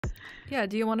Yeah,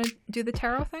 do you want to do the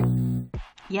tarot thing?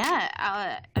 Yeah,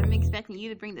 I'm expecting you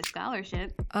to bring the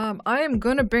scholarship. I am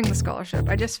going to bring the scholarship.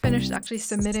 I just finished actually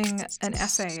submitting an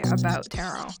essay about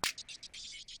tarot.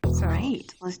 So,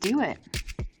 Great, let's do it.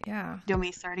 yeah. Do you want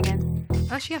me to start again?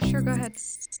 Actually, yeah, sure, go ahead.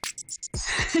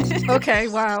 Okay,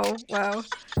 wow.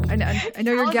 I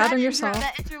know you're gathering yourself.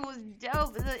 That intro was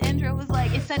dope. The intro was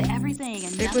like, it said everything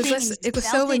and nothing. It was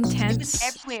so intense. It was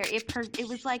everywhere. It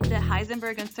was like the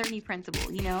Heisenberg uncertainty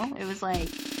principle, you know? It was like,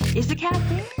 is the cat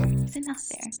there? Is it not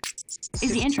there?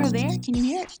 Is the intro there? Can you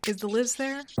hear it? Is the Liz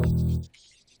there?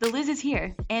 The Liz is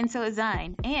here, and so is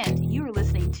Zine. And you are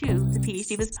listening to the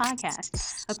PhD Biz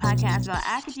Podcast, a podcast about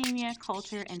academia,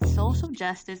 culture, and social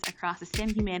justice across the STEM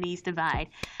humanities divide.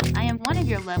 I am one of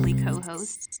your lovely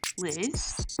co-hosts,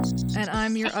 Liz. And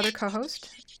I'm your other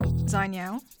co-host, Zine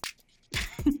Yao.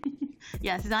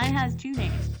 Yes, Zine has two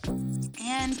names.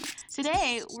 And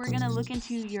today we're going to look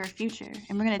into your future,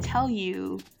 and we're going to tell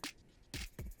you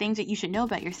things that you should know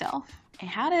about yourself. And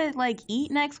how to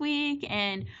eat next week,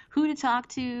 and who to talk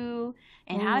to,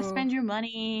 and how to spend your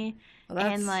money,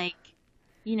 and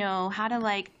how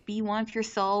to be one for your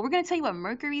soul. We're gonna tell you what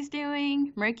Mercury's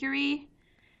doing. Mercury,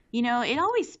 it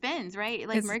always spins, right?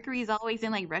 Mercury is always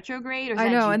in retrograde. Or I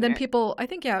know, Jupiter? And then people, I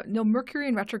think, Mercury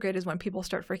in retrograde is when people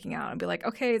start freaking out and be like,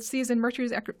 okay, it's season,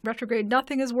 Mercury's retrograde,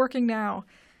 nothing is working now.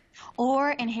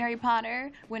 Or in Harry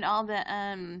Potter, when all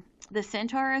the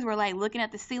centaurs were looking at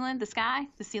the ceiling, the sky.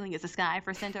 The ceiling is the sky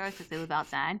for centaurs because they live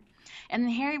outside. And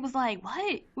then Harry was like,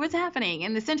 what's happening?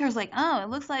 And the centaur's like, oh, it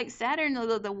looks like Saturn,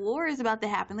 the war is about to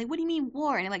happen. What do you mean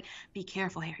war? And they're be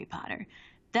careful, Harry Potter.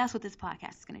 That's what this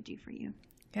podcast is going to do for you.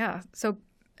 Yeah. So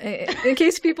in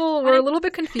case people were a little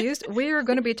bit confused, we are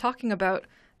going to be talking about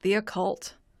the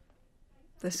occult,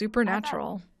 the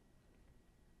supernatural.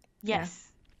 Yes. Yeah.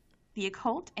 The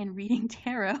occult and reading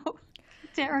tarot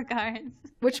cards.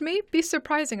 Which may be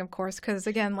surprising, of course, because,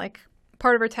 again,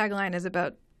 part of our tagline is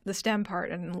about the STEM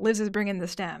part, and Liz is bringing the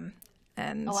STEM.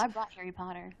 And I brought Harry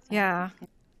Potter. So. Yeah.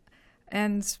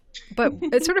 But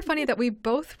it's sort of funny that we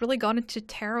both really got into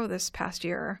tarot this past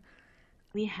year.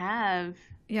 We have.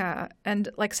 Yeah, and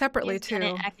separately too.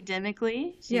 Done it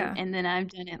academically. Yeah. And then I've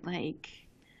done it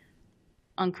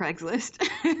on Craigslist.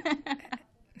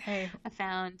 Hey. I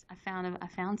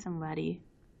found somebody.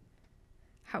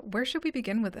 Where should we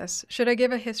begin with this? Should I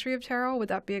give a history of tarot? Would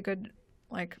that be a good,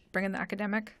 bring in the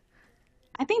academic?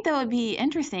 I think that would be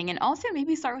interesting. And also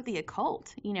maybe start with the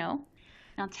occult, Now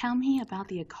tell me about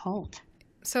the occult.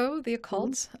 So the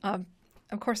occult, of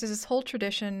course, is this whole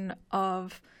tradition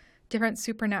of different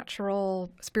supernatural,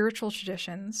 spiritual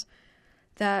traditions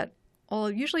that,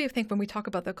 usually I think when we talk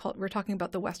about the occult, we're talking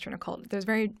about the Western occult. There's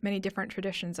very many different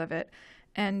traditions of it.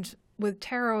 And with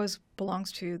tarot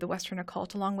belongs to the Western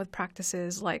occult, along with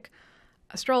practices like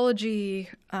astrology,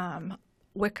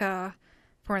 Wicca,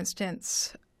 for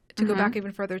instance. To go back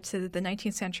even further to the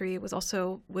 19th century, it was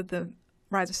also with the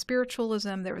rise of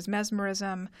spiritualism, there was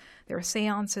mesmerism, there were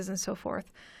seances and so forth.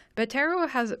 But tarot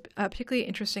has a particularly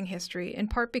interesting history, in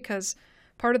part because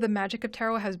part of the magic of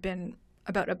tarot has been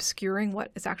about obscuring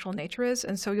what its actual nature is.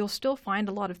 And so you'll still find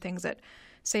a lot of things that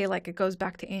say it goes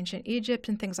back to ancient Egypt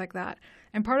and things like that.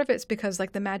 And part of it's because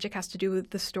the magic has to do with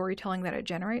the storytelling that it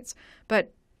generates.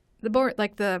 But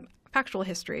the factual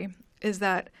history is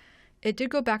that it did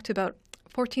go back to about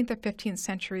 14th or 15th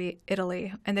century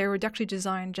Italy, and they were actually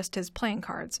designed just as playing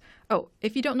cards. Oh,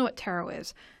 if you don't know what tarot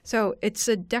is, so it's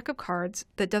a deck of cards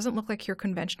that doesn't look like your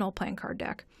conventional playing card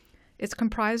deck. It's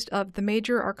comprised of the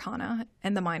major arcana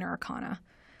and the minor arcana.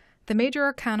 The major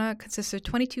arcana consists of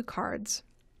 22 cards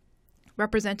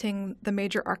representing the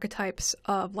major archetypes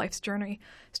of life's journey,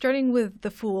 starting with the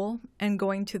Fool and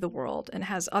going to the World, and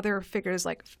has other figures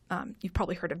you've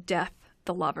probably heard of Death,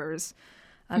 the Lovers.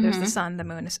 There's the Sun, the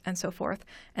Moon, and so forth.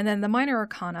 And then the minor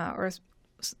arcana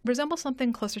resembles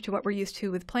something closer to what we're used to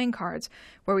with playing cards,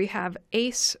 where we have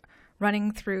Ace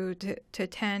running through to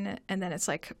 10, and then it's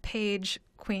Page,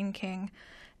 Queen, King.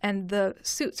 And the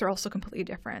suits are also completely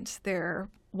different. They're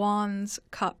wands,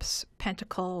 cups,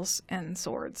 pentacles, and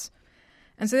swords.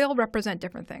 And so they all represent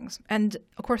different things. And,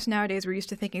 of course, nowadays we're used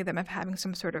to thinking of them as having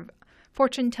some sort of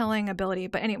fortune-telling ability.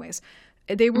 But anyways,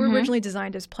 they were originally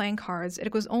designed as playing cards.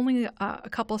 It was only a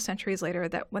couple of centuries later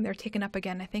that when they're taken up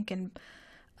again, I think in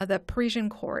the Parisian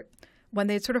court, when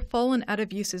they'd sort of fallen out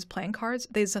of use as playing cards,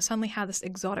 they suddenly had this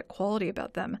exotic quality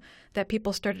about them that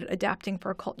people started adapting for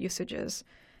occult usages.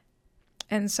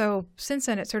 And so since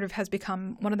then, it sort of has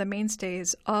become one of the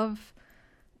mainstays of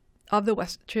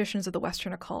the traditions of the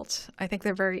Western occult. I think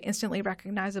they're very instantly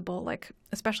recognizable,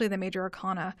 especially the major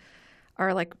arcana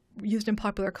are used in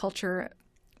popular culture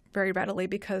very readily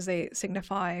because they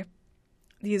signify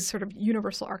these sort of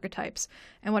universal archetypes.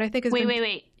 And what I think is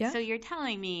wait. Yeah? So you're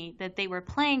telling me that they were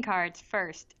playing cards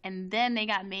first, and then they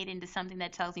got made into something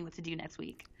that tells me what to do next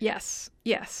week? Yes.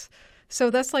 So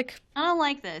that's like, I don't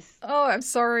like this. oh, I'm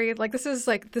sorry. Like this is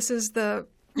the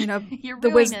You're the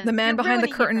ruining the man you're behind the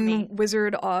ruining it for me. curtain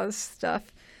Wizard Oz stuff.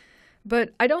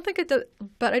 But I don't think it does,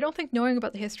 but I don't think knowing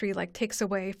about the history like takes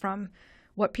away from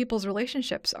what people's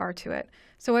relationships are to it.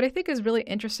 So what I think is really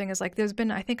interesting is like there's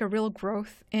been, I think, a real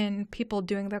growth in people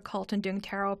doing the occult and doing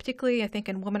tarot, particularly I think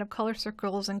in women of color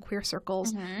circles and queer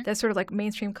circles. That's sort of like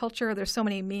mainstream culture. There's so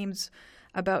many memes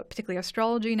about particularly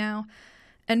astrology now.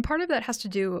 And part of that has to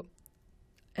do,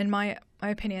 in my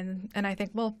opinion, and I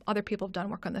think, well, other people have done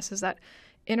work on this, is that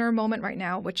in our moment right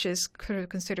now, which is sort of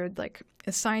considered like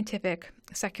a scientific,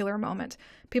 secular moment,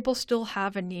 people still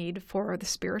have a need for the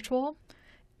spiritual.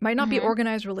 Might not be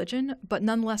organized religion, but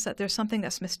nonetheless that there's something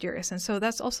that's mysterious. And so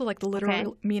that's also like the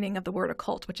literal meaning of the word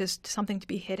occult, which is something to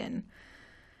be hidden.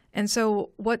 And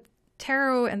so what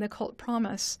tarot and the occult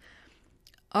promise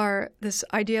are this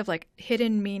idea of like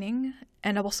hidden meaning,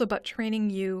 and also about training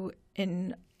you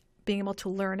in being able to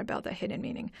learn about that hidden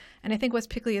meaning. And I think what's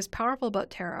particularly is powerful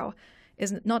about tarot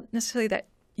is not necessarily that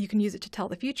you can use it to tell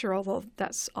the future, although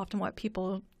that's often what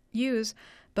people use,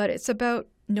 but it's about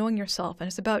knowing yourself, and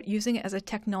it's about using it as a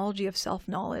technology of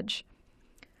self-knowledge.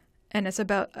 And it's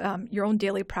about your own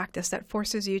daily practice that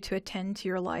forces you to attend to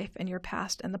your life and your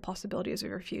past and the possibilities of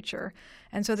your future.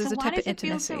 And so there's a type of intimacy.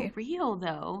 Why does it feel so real,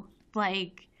 though?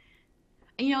 Like,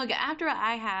 like after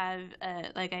I have,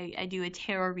 I do a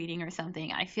tarot reading or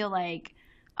something, I feel like,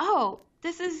 oh,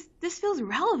 this feels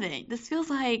relevant. This feels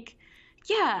like,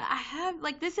 yeah, I have,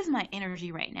 like, this is my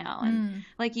energy right now. And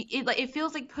it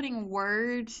feels like putting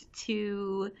words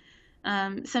to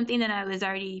something that I was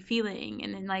already feeling.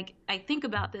 And then like, I think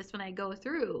about this when I go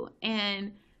through,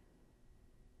 and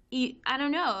I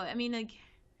don't know. I mean, like,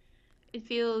 it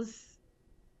feels,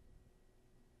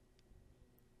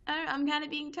 I'm kind of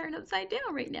being turned upside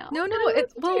down right now. No,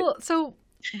 so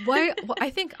why? Well, I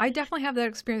think I definitely have that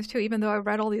experience too, even though I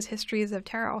read all these histories of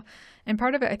tarot. And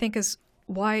part of it, I think, is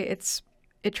why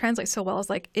it translates so well is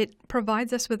like it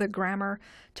provides us with a grammar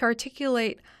to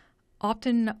articulate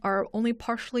often our only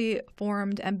partially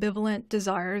formed ambivalent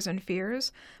desires and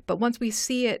fears. But once we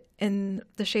see it in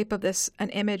the shape of an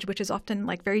image, which is often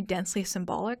like very densely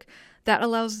symbolic, that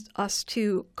allows us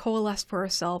to coalesce for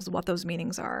ourselves what those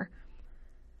meanings are.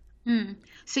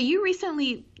 So you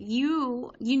recently,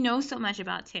 you know so much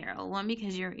about tarot, one,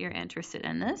 because you're interested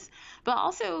in this, but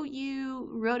also you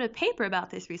wrote a paper about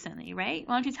this recently, right?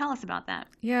 Why don't you tell us about that?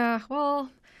 Yeah,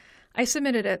 well, I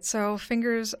submitted it, so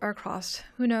fingers are crossed.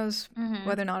 Who knows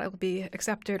whether or not it will be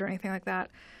accepted or anything like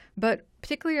that. But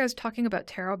particularly I was talking about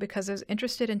tarot because I was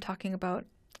interested in talking about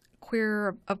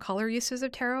queer of color uses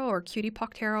of tarot, or cutie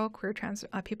pock tarot, queer trans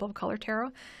people of color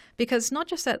tarot, because it's not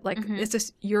just that like it's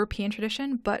this European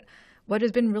tradition, but what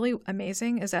has been really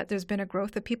amazing is that there's been a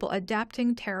growth of people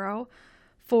adapting tarot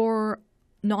for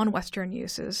non-Western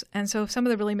uses. And so some of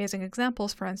the really amazing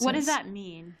examples, for instance. What does that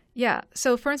mean? Yeah.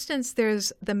 So for instance,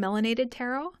 there's the Melanated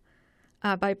Tarot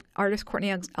by artist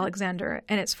Courtney Alexander,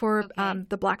 and it's for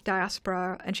the Black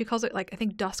diaspora, and she calls it, like, I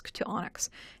think, dusk to onyx.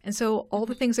 And so all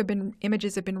the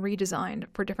images have been redesigned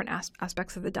for different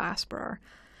aspects of the diaspora.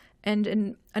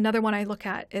 And another one I look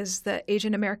at is the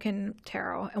Asian American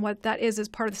Tarot, and what that is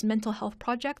part of this mental health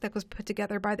project that was put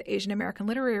together by the Asian American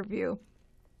Literary Review.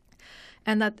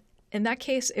 And that in that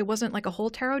case, it wasn't like a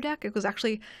whole tarot deck. It was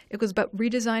about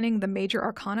redesigning the major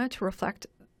arcana to reflect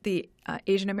the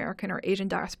Asian American or Asian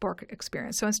diasporic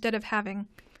experience. So instead of having,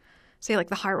 say, like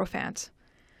the Hierophant,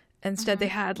 instead they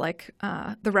had like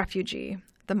the refugee,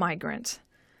 the migrant,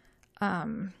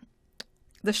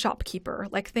 the shopkeeper,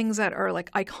 like things that are like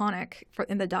iconic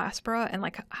in the diaspora, and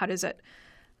like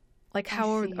how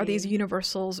are these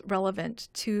universals relevant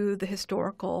to the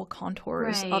historical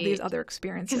contours of these other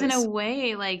experiences? Because in a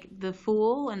way, like the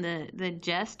fool and the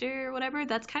jester or whatever,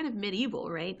 that's kind of medieval,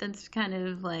 right? That's kind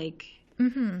of like...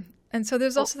 And so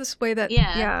there's also this way that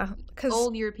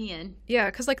old European. Yeah,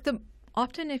 because like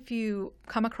often if you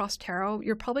come across tarot,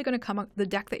 you're probably going to the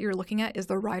deck that you're looking at is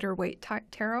the Rider-Waite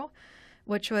tarot,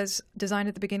 which was designed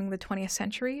at the beginning of the 20th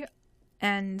century,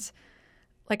 and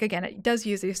like again, it does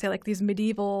use, you say, like these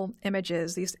medieval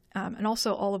images, these and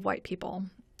also all of white people,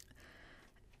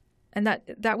 and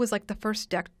that was like the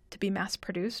first deck to be mass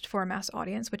produced for a mass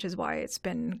audience, which is why it's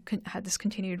had this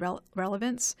continued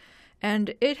relevance.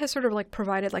 And it has sort of like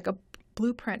provided like a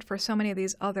blueprint for so many of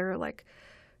these other like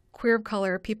queer of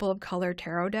color, people of color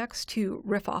tarot decks to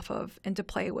riff off of and to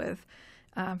play with.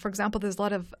 For example, there's a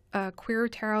lot of queer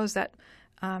tarots that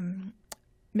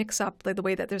mix up like the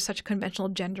way that there's such conventional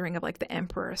gendering of like the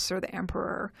empress or the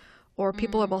emperor, or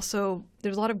people have also,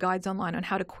 there's a lot of guides online on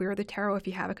how to queer the tarot if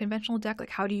you have a conventional deck. Like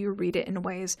how do you read it in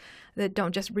ways that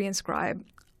don't just reinscribe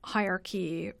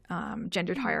hierarchy,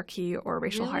 gendered hierarchy or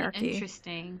racial Really hierarchy.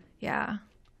 interesting. Yeah.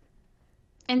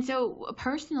 And so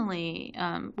personally,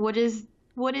 what does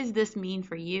this mean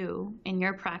for you in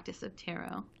your practice of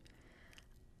tarot?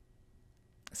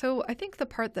 So I think the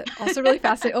part that also really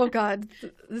fascinates, oh God,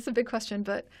 this is a big question,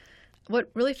 but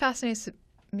what really fascinates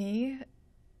me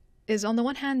is on the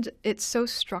one hand, it's so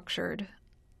structured,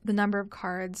 the number of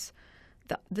cards,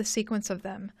 the sequence of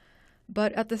them.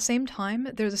 But at the same time,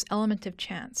 there's this element of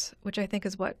chance, which I think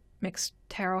is what makes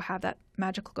tarot have that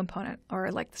magical component,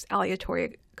 or like this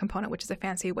aleatory component, which is a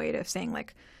fancy way of saying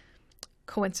like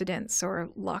coincidence or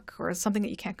luck or something that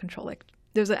you can't control. Like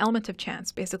there's an element of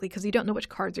chance, basically, because you don't know which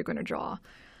cards you're going to draw.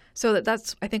 So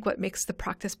that's, I think, what makes the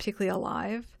practice particularly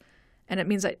alive. And it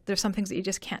means that there's some things that you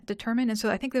just can't determine. And so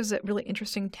I think there's a really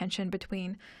interesting tension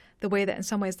between the way that in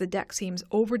some ways the deck seems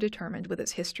overdetermined with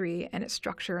its history and its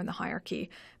structure and the hierarchy,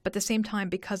 but at the same time,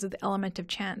 because of the element of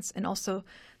chance and also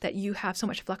that you have so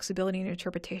much flexibility in your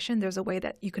interpretation, there's a way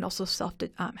that you can also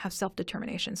have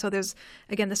self-determination. So there's,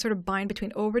 again, this sort of bind between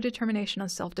overdetermination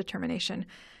and self-determination,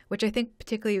 which I think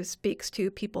particularly speaks to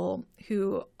people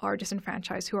who are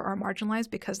disenfranchised, who are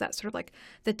marginalized, because that's sort of like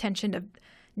the tension of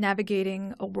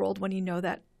navigating a world when you know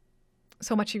that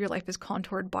so much of your life is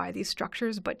contoured by these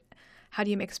structures, but how do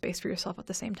you make space for yourself at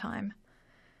the same time?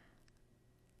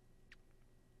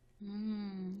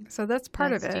 So that's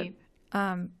part of it. Deep.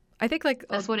 I think like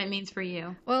that's what it means for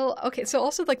you. Well, okay. So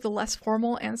also like the less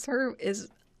formal answer is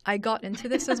I got into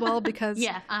this as well because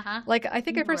like I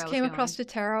think I first came across the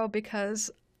tarot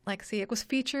because like it was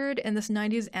featured in this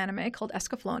 90s anime called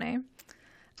Escaflowne.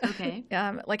 Okay.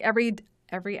 Like every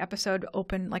episode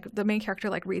opened, like the main character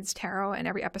like reads tarot, and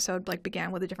every episode like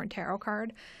began with a different tarot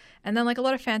card. And then like a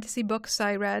lot of fantasy books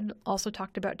I read also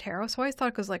talked about tarot, so I always thought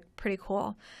it was like pretty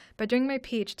cool. But during my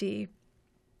PhD,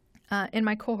 in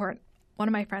my cohort, one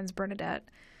of my friends, Bernadette,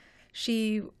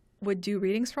 she would do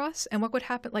readings for us. And what would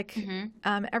happen, like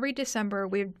every December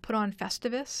we'd put on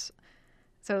Festivus.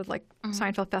 So like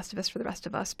Seinfeld Festivus for the rest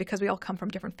of us, because we all come from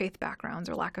different faith backgrounds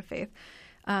or lack of faith.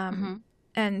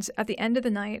 And at the end of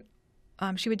the night,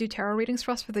 she would do tarot readings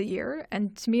for us for the year.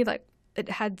 And to me, like it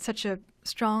had such a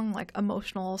strong, like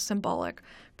emotional, symbolic,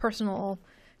 personal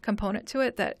component to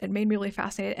it that it made me really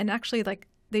fascinated. And actually, like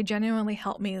they genuinely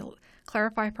helped me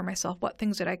clarify for myself what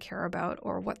things did I care about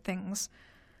or what things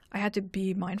I had to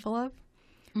be mindful of.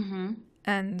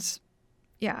 And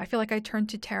yeah, I feel like I turn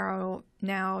to tarot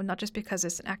now, not just because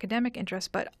it's an academic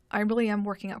interest, but I really am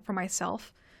working out for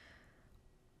myself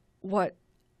what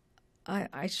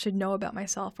I should know about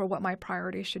myself or what my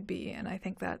priorities should be. And I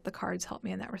think that the cards help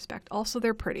me in that respect. Also,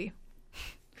 they're pretty.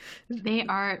 They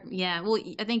are, yeah. Well,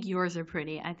 I think yours are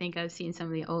pretty. I think I've seen some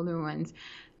of the older ones.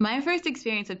 My first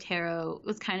experience of tarot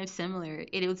was kind of similar.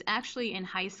 It was actually in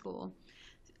high school.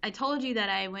 I told you that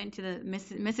I went to the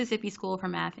Mississippi School for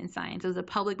Math and Science. It was a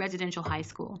public residential high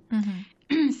school.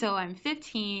 So I'm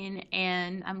 15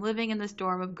 and I'm living in this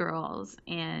dorm of girls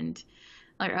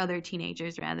or other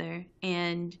teenagers rather.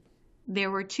 And there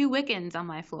were 2 Wiccans on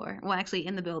my floor. Well, actually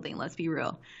in the building, let's be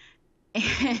real.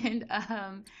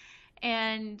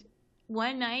 And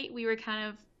one night we were kind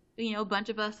of, a bunch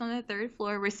of us on the 3rd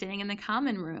floor were sitting in the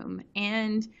common room,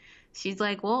 and she's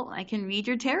like, well, I can read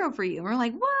your tarot for you. And we're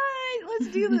like, what?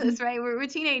 Let's do this, right? We're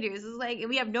teenagers. It's like,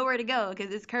 we have nowhere to go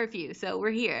because it's curfew. So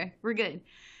we're here. We're good.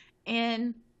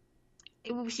 And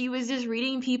she was just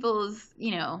reading people's,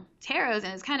 tarots.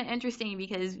 And it's kind of interesting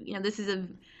because, this is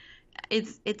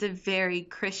it's a very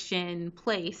Christian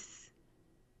place,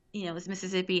 it's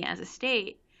Mississippi as a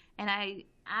state. And I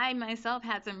myself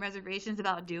had some reservations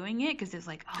about doing it because it's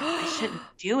like, I shouldn't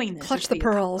be doing this. Clutch the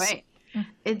pearls. Right.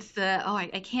 It's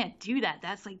I can't do that.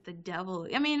 That's like the devil.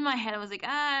 I mean, in my head, I was like,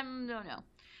 I don't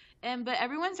know. But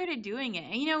everyone started doing it.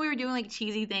 And, we were doing like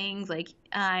cheesy things like,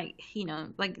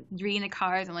 like reading the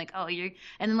cards and like, and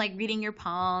then like reading your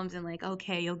palms and like,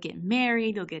 okay, you'll get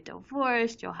married, you'll get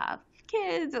divorced, you'll have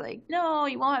kids. Or like, no,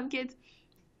 you won't have kids.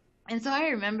 And so I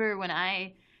remember when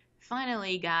I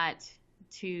finally got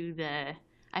to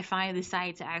I finally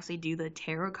decided to actually do the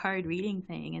tarot card reading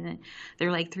thing, and then there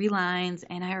were like 3 lines,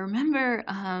 and I remember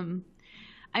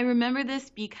this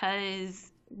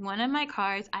because one of my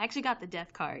cards, I actually got the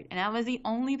death card, and I was the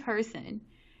only person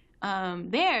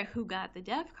there who got the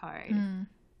death card.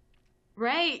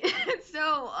 Right.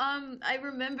 So I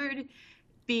remembered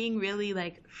being really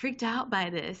like freaked out by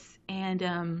this, and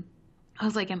I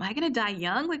was like, am I gonna die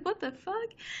young? Like, what the fuck?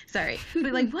 Sorry,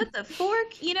 but like, what the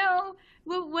fork?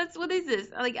 what is this?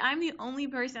 Like, I'm the only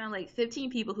person out of like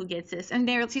 15 people who gets this, and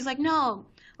she's like, no,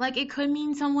 like it could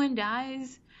mean someone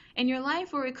dies in your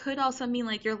life, or it could also mean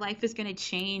like your life is gonna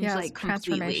change Yeah, it's like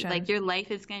completely, transformation. like your life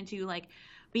is going to like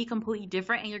be completely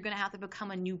different, and you're gonna have to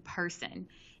become a new person.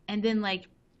 And then like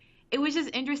it was just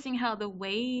interesting how the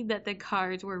way that the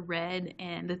cards were read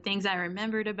and the things I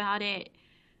remembered about it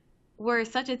were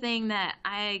such a thing that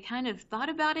I kind of thought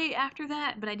about it after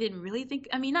that, but I didn't really think,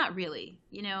 I mean, not really,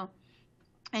 you know?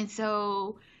 And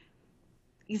so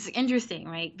it's interesting,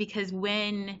 right? Because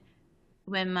when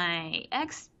my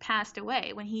ex passed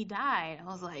away, when he died, I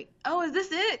was like, "Oh, is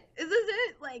this it? Is this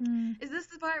it? Like, Mm. is this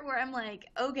the part where I'm like,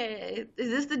 okay, is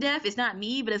this the death? It's not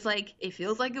me, but it's like it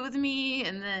feels like it was me."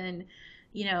 And then,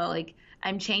 like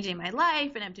I'm changing my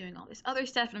life and I'm doing all this other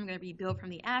stuff and I'm gonna rebuild from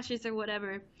the ashes or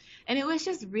whatever. And it was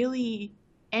just really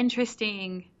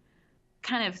interesting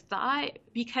kind of thought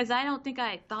because I don't think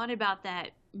I thought about that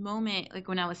moment like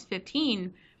when I was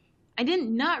 15. I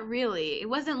didn't, not really. It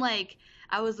wasn't like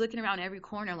I was looking around every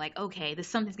corner like, okay, this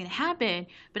something's gonna happen.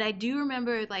 But I do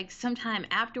remember like sometime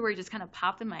afterward just kind of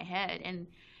popped in my head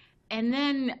and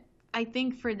then I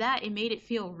think for that it made it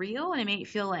feel real and it made it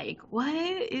feel like, what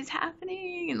is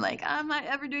happening? And like I'm not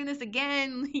ever doing this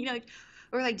again,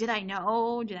 or like did I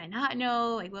know? Did I not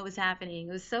know? Like what was happening?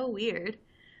 It was so weird.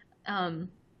 Um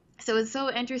so it's so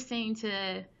interesting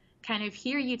to kind of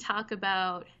hear you talk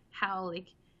about how like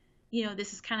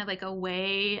this is kind of like a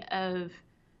way of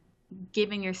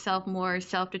giving yourself more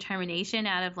self-determination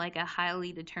out of like a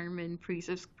highly determined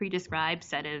predescribed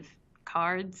set of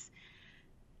cards.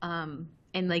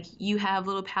 And like you have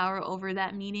little power over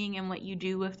that meaning and what you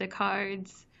do with the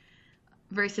cards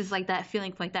versus like that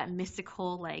feeling like that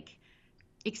mystical like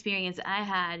experience I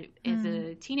had as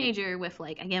Mm. a teenager with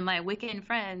like again my Wiccan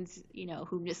friends,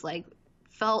 who just like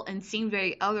felt and seemed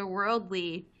very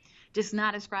otherworldly, just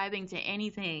not ascribing to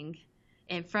anything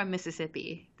and from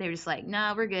Mississippi. They were just like,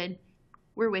 nah, we're good.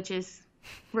 We're witches.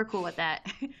 We're cool with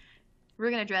that. We're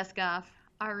gonna dress goth.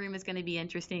 Our room is gonna be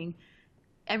interesting.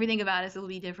 Everything about us will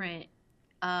be different.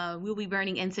 We'll be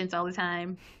burning incense all the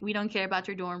time. We don't care about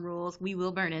your dorm rules. We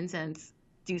will burn incense.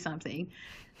 Do something.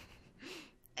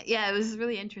 Yeah, it was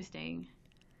really interesting.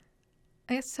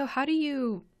 I guess so. How do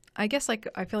you? I guess like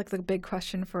I feel like the big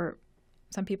question for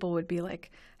some people would be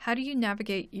like, how do you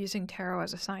navigate using tarot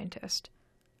as a scientist?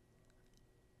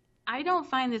 I don't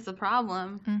find this a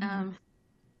problem. Mm-hmm.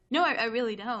 No, I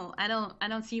really don't. I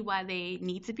don't see why they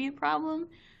need to be a problem.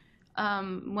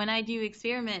 When I do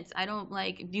experiments, I don't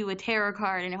like do a tarot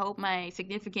card and hope my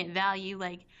significant value,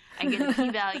 like I get a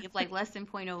p-value of like less than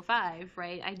 0.05,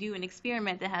 right? I do an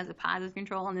experiment that has a positive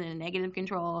control and then a negative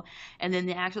control, and then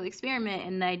the actual experiment,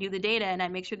 and I do the data and I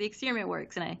make sure the experiment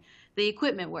works and the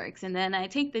equipment works, and then I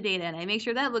take the data and I make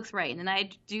sure that looks right, and then I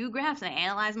do graphs and I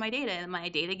analyze my data, and my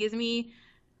data gives me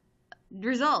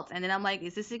results, and then I'm like,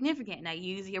 is this significant? And I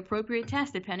use the appropriate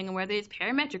test depending on whether it's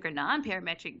parametric or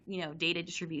non-parametric, data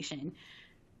distribution,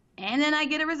 and then I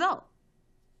get a result.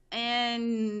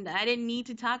 And I didn't need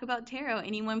to talk about tarot at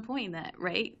any one point in that,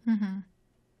 right? Mm-hmm.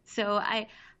 So I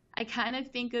kind of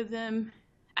think of them.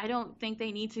 I don't think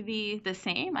they need to be the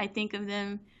same. I think of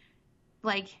them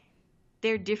like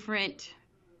they're different.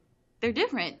 They're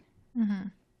different. Mm-hmm.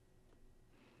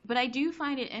 But I do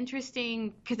find it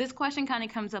interesting because this question kind of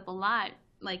comes up a lot.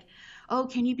 Like, oh,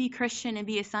 can you be Christian and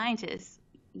be a scientist?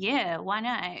 Yeah, why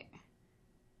not?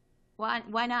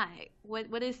 Why not?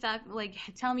 What is that like?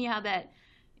 Tell me how that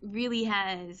really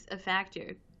has a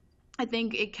factor. I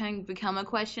think it can become a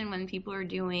question when people are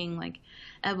doing like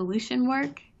evolution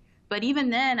work. But even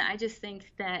then, I just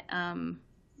think that,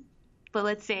 but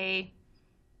let's say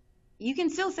you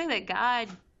can still say that God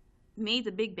made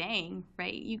the Big Bang,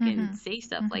 right? You can Mm-hmm. say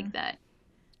stuff Mm-hmm. like that.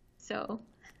 So,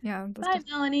 Yeah, that's bye, just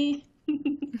Melanie.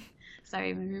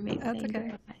 Sorry, my roommate's that's saying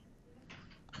okay.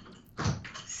 bye.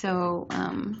 So,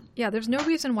 Yeah, there's no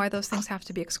reason why those things have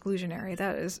to be exclusionary.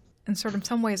 That is, in sort of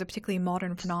some ways, a particularly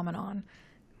modern phenomenon.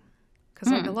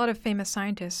 Because like a lot of famous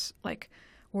scientists, like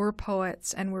were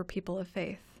poets and were people of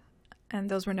faith, and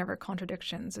those were never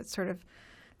contradictions. It's sort of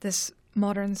this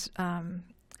modern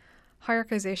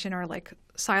hierarchization or like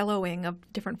siloing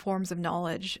of different forms of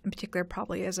knowledge, in particular,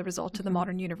 probably as a result of the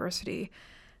modern university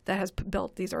that has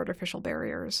built these artificial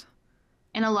barriers.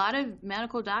 and a lot of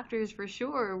medical doctors for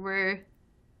sure were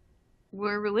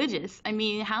religious. I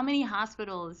mean, how many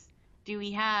hospitals do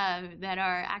we have that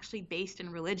are actually based in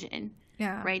religion?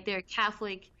 Yeah. Right? They're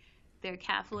Catholic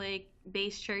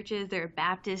based churches, they're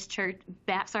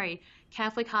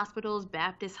Catholic hospitals,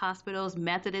 Baptist hospitals,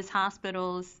 Methodist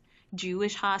hospitals,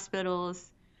 Jewish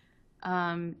hospitals.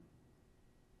 Um,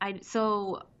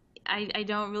 so I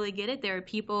don't really get it. There are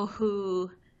people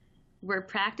who were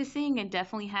practicing and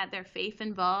definitely had their faith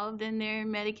involved in their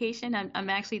medication. I'm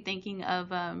actually thinking of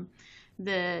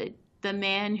the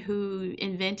man who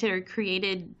invented or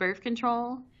created birth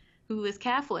control, who was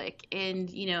Catholic, and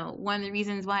one of the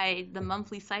reasons why the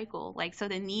monthly cycle, like, so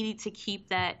they needed to keep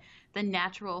that the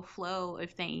natural flow of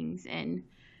things, and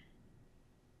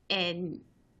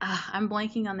I'm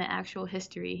blanking on the actual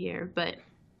history here, but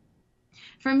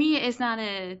for me, it's not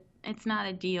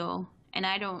a deal, and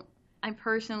I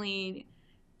personally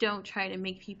don't try to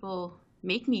make people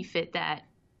make me fit that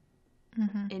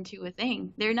into a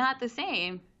thing. They're not the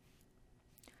same.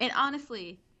 And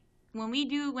honestly,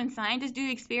 when scientists do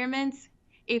experiments,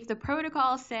 if the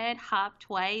protocol said hop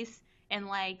twice and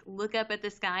like look up at the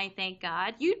sky and thank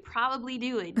God, you'd probably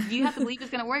do it. Do you have to believe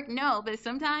it's going to work? No, but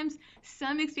sometimes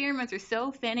some experiments are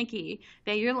so finicky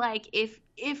that you're like,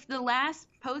 if the last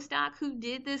postdoc who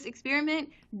did this experiment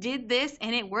did this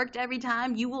and it worked every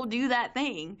time, you will do that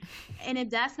thing. And if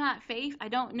that's not faith, I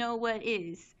don't know what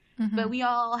is. But we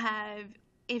all have,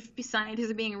 if scientists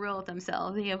are being real with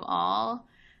themselves, they have all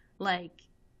like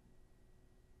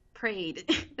prayed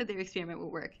that their experiment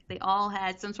would work. They all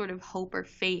had some sort of hope or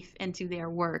faith into their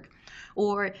work,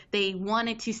 or they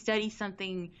wanted to study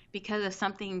something because of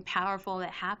something powerful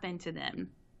that happened to them,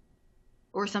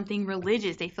 or something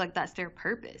religious. They feel like that's their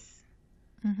purpose.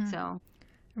 So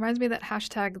reminds me of that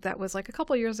hashtag that was like a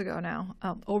couple years ago now,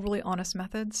 overly honest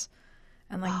methods,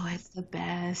 and like, oh, it's the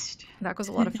best. That was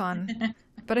a lot of fun.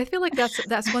 But I feel like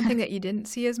that's one thing that you didn't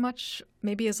see as much,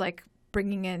 maybe, is like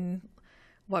bringing in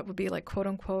what would be like quote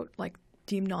unquote like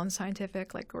deemed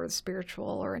non-scientific, like, or spiritual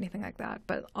or anything like that.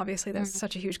 But obviously that's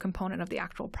such a huge component of the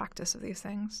actual practice of these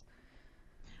things.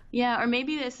 Yeah, or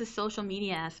maybe it's the social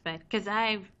media aspect, because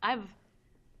I've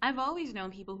always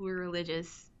known people who were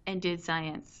religious and did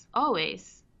science,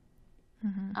 always.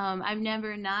 I've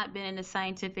never not been in a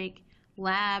scientific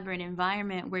lab or an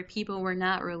environment where people were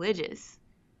not religious.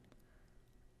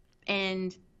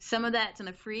 And some of that's in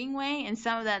a freeing way, and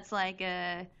some of that's like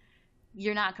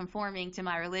you're not conforming to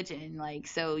my religion, like,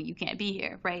 so you can't be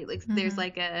here, right? Like, there's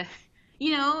like a,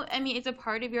 I mean, it's a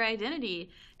part of your identity.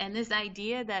 And this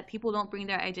idea that people don't bring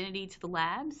their identity to the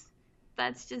labs,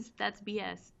 that's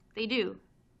BS. They do.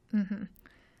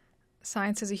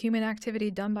 Science is a human activity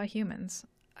done by humans.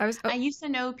 I used to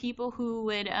know people who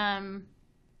would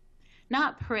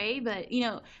not pray, but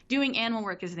doing animal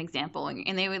work is an example,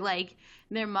 and they would, like,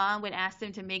 their mom would ask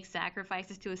them to make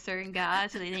sacrifices to a certain god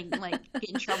so they didn't like get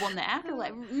in trouble in the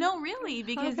afterlife. No, really,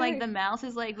 because like the mouse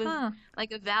is like was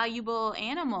like a valuable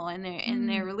animal in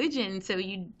their religion. So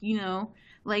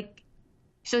like,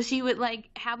 so she would like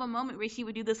have a moment where she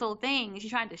would do this whole thing. She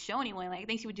tried to show anyone, like, I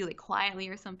think she would do it quietly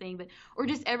or something, or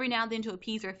just every now and then to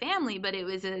appease her family. But it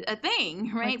was a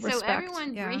thing, right? Like respect, so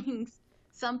everyone brings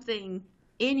something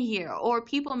in here, or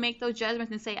people make those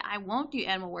judgments and say, I won't do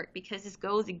animal work because this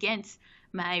goes against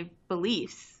my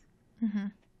beliefs.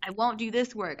 I won't do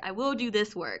this work. I will do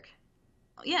this work.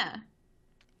 Yeah.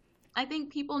 I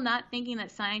think people not thinking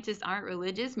that scientists aren't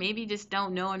religious maybe just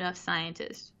don't know enough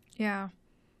scientists. Yeah.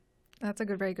 That's a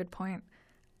very good point.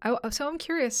 So I'm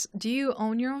curious, do you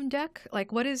own your own deck?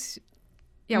 Like, what does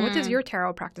your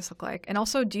tarot practice look like? And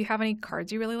also, do you have any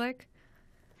cards you really like?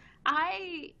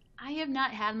 I have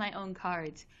not had my own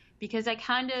cards because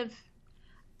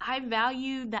I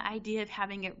value the idea of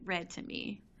having it read to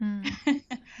me.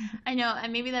 I know,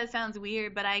 and maybe that sounds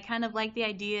weird, but I kind of like the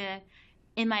idea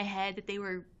in my head that they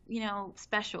were,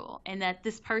 special, and that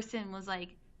this person was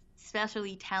like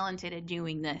specially talented at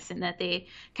doing this, and that they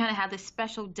kind of have this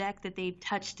special deck that they've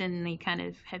touched and they kind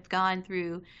of have gone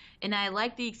through. And I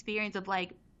like the experience of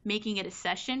like making it a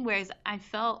session, whereas I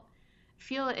feel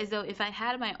as though if I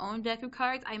had my own deck of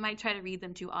cards, I might try to read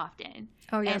them too often.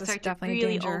 Oh yeah, and start to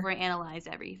really overanalyze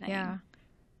everything. Yeah.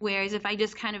 Whereas if I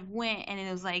just kind of went and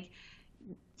it was like,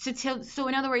 so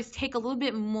in other words, take a little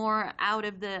bit more out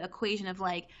of the equation of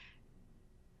like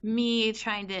me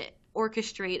trying to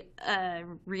orchestrate a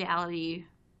reality,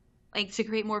 like to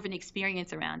create more of an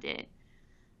experience around it.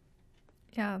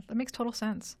 Yeah, that makes total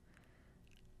sense.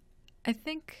 I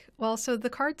think, so the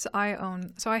cards I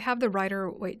own, so I have the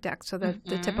Rider-Waite deck, so the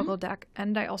typical deck,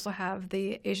 and I also have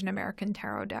the Asian American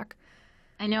Tarot deck.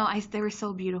 I know, they were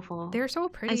so beautiful. They're so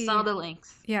pretty. I saw the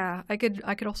links. Yeah, I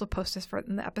could also post this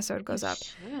when the episode goes up.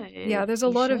 Should. Yeah, there's a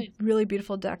lot of really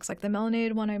beautiful decks. Like the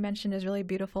melanated one I mentioned is really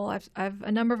beautiful. I've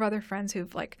a number of other friends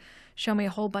who've like shown me a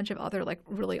whole bunch of other like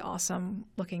really awesome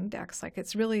looking decks. Like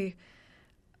it's really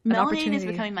melanated is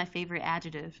becoming my favorite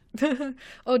adjective.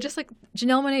 Oh, just like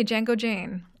Janelle Monáe, Django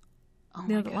Jane. Oh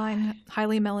the God. line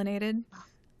highly melanated.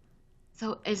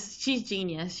 she's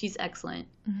genius. She's excellent.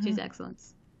 Mm-hmm. She's excellent.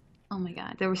 Oh my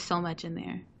God, there was so much in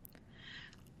there.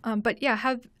 But yeah,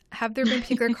 have there been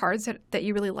particular cards that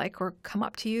you really like or come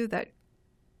up to you that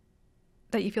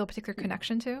you feel a particular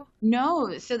connection to?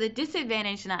 No, so the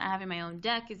disadvantage to not having my own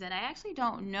deck is that I actually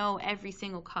don't know every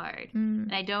single card.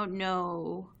 And I don't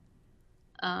know,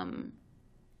 I'm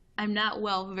not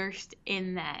well versed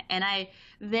in that. And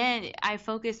I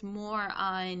focus more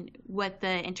on what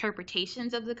the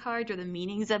interpretations of the cards or the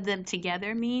meanings of them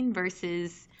together mean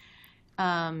versus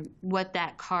what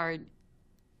that card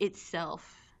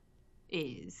itself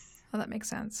is. Oh, that makes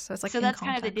sense. So it's like So in that's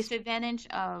context. kind of the disadvantage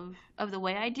of the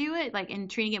way I do it, like,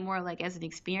 and treating it more like as an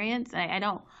experience. I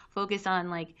don't focus on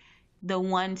like the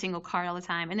one single card all the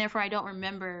time, and therefore I don't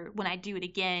remember when I do it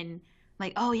again,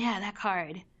 like, oh yeah,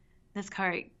 this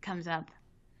card comes up.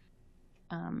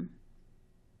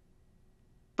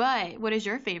 But what is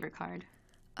your favorite card?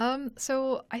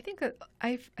 So I think that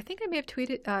I think I may have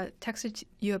texted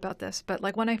you about this, but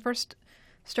like when I first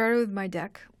started with my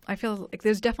deck, I feel like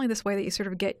there's definitely this way that you sort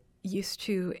of get used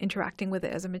to interacting with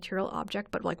it as a material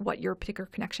object, but like what your particular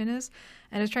connection is.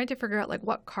 And I was trying to figure out like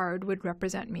what card would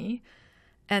represent me.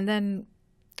 And then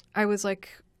I was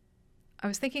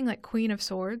thinking like Queen of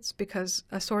Swords because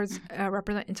swords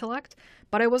represent intellect,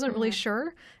 but I wasn't really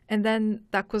sure. And then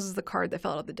that was the card that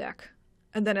fell out of the deck.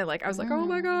 And then I was like, oh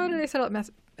my God. And I sent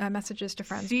out messages to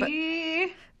friends.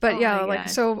 See? But Oh yeah, my like,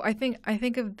 gosh. so I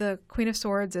think of the Queen of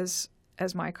Swords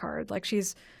as my card. Like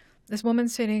she's this woman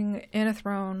sitting in a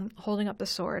throne holding up the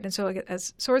sword. And so like,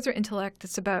 as swords are intellect,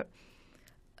 it's about,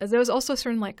 there's also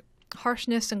certain like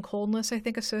harshness and coldness, I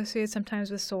think, associated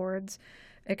sometimes with swords.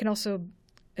 It could also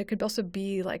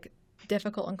be like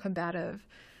difficult and combative.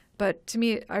 But to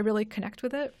me, I really connect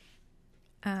with it.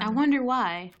 I wonder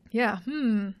why. Yeah.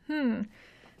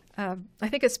 I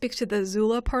think it speaks to the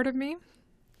Zula part of me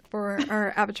for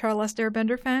our Avatar Last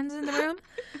Airbender fans in the room.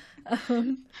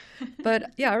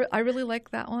 But yeah, I really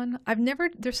like that one.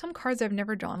 There's some cards I've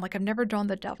never drawn. Like I've never drawn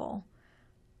the devil,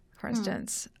 for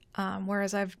instance.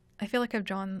 Whereas I feel like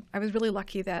I was really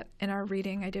lucky that in our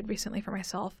reading I did recently for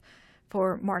myself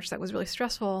for March that was really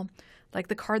stressful. Like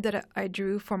the card that I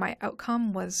drew for my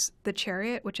outcome was the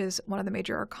Chariot, which is one of the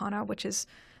major arcana, which is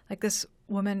like this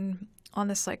woman on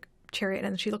this like chariot,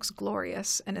 and she looks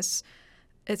glorious, and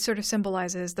it sort of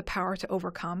symbolizes the power to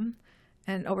overcome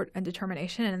and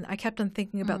determination. And I kept on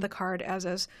thinking about the card as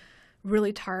I was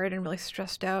really tired and really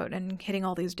stressed out and hitting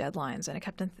all these deadlines, and I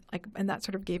kept on and that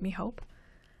sort of gave me hope.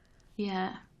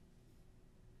 Yeah.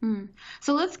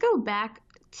 So let's go back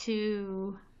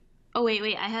to. Oh wait,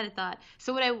 I had a thought.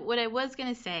 So what I was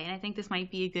gonna say, and I think this might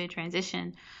be a good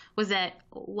transition, was that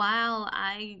while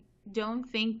I don't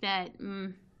think that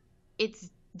it's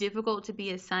difficult to be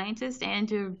a scientist and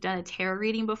to have done a tarot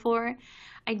reading before,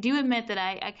 I do admit that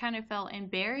I kind of felt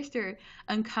embarrassed or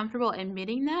uncomfortable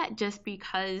admitting that, just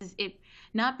because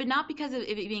not because of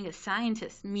it being a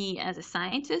scientist, me as a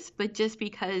scientist, but just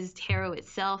because tarot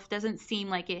itself doesn't seem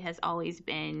like it has always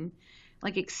been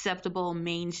like acceptable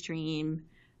mainstream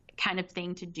kind of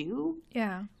thing to do.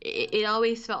 Yeah. It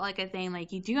always felt like a thing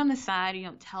like you do on the side, or you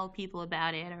don't tell people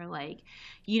about it, or like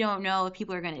you don't know if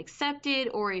people are going to accept it,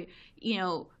 or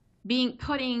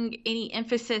putting any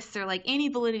emphasis or like any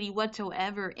validity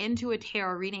whatsoever into a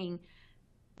tarot reading.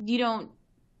 You don't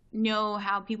know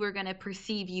how people are going to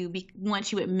perceive you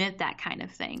once you admit that kind of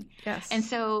thing. Yes. And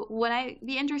so what I'd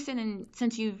be interested in,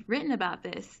 since you've written about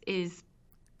this, is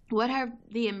what have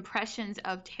the impressions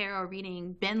of tarot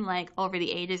reading been like over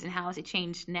the ages, and how has it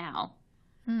changed now?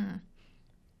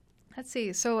 Let's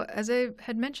see. So as I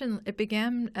had mentioned, it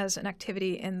began as an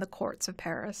activity in the courts of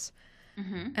Paris.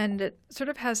 And it sort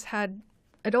of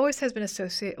it always has been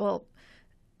associated, well,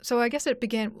 so I guess it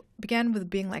began with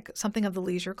being like something of the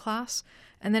leisure class.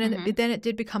 And then it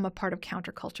did become a part of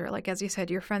counterculture. Like, as you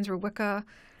said, your friends were Wicca,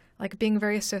 like being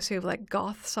very associated with like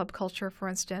goth subculture, for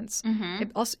instance.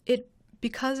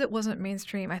 Because it wasn't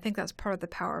mainstream, I think that's part of the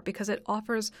power, because it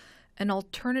offers an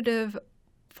alternative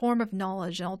form of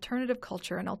knowledge, an alternative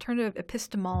culture, an alternative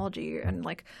epistemology, and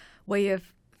like way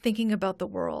of thinking about the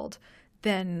world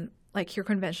than like your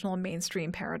conventional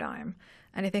mainstream paradigm.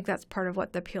 And I think that's part of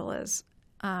what the appeal is,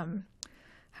 and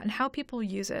how people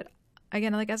use it.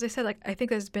 Again, like as I said, like I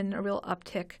think there's been a real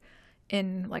uptick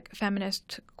in like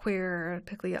feminist, queer,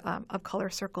 particularly of color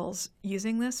circles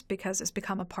using this, because it's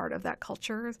become a part of that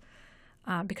culture.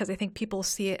 Because I think people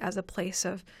see it as a place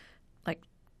of like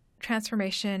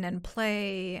transformation and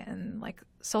play and like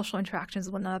social interactions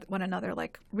with one another,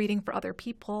 like reading for other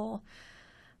people,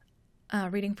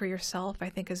 reading for yourself, I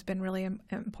think has been really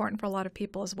important for a lot of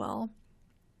people as well.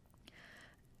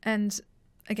 And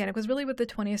again, it was really with the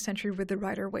 20th century with the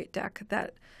Rider-Waite deck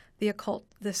that the occult,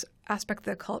 this aspect of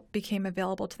the occult, became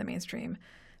available to the mainstream,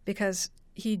 because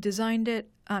he designed it.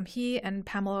 He and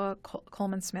Pamela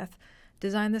Coleman Smith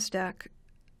designed this deck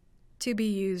to be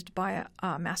used by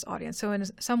a mass audience. So in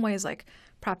some ways, like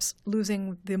perhaps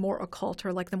losing the more occult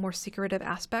or like the more secretive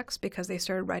aspects, because they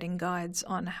started writing guides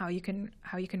on how you can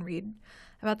read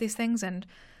about these things. And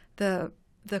the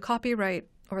copyright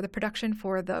or the production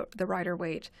for the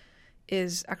Rider-Waite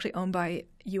is actually owned by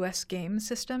U.S. Game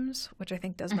Systems, which I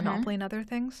think does Monopoly and other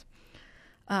things.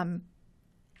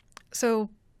 So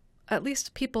at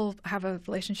least people have a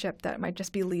relationship that might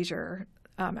just be leisure.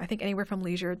 I think anywhere from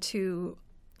leisure to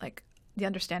like the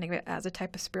understanding of it as a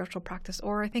type of spiritual practice,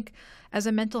 or I think as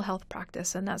a mental health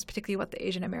practice. And that's particularly what the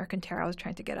Asian American Tarot is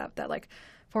trying to get at, that like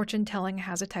fortune telling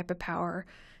has a type of power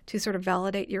to sort of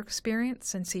validate your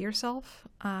experience and see yourself,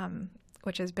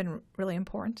 which has been really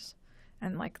important.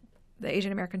 And like the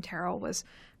Asian American Tarot was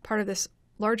part of this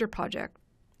larger project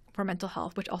for mental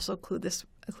health, which also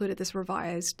included this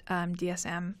revised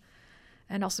DSM.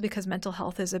 And also because mental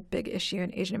health is a big issue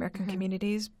in Asian American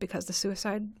communities, because the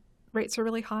suicide rates are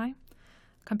really high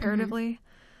comparatively.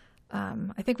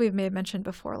 I think we may have mentioned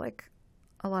before, like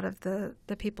a lot of the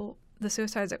people, the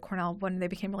suicides at Cornell, when they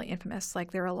became really infamous,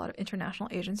 like there were a lot of international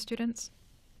Asian students.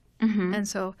 And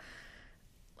so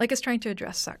like it's trying to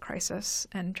address that crisis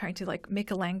and trying to like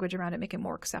make a language around it, make it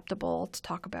more acceptable to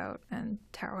talk about. And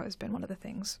tarot has been one of the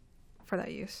things for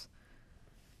that use.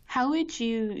 How would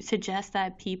you suggest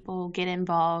that people get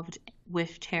involved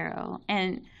with tarot?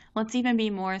 And let's even be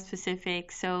more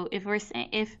specific. So if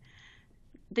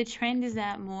the trend is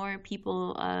that more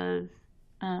people of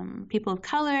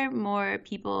color, more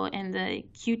people in the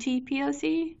QT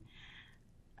POC,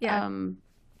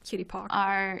 Cutie Pock.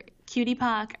 Are Cutie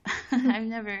Pock.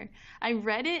 I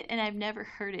read it and I've never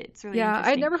heard it. It's really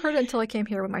interesting. I'd never heard it until I came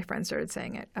here when my friends started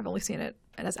saying it. I've only seen it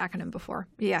as acronym before.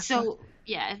 Yeah. So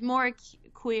yeah, if more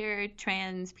queer,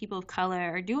 trans, people of color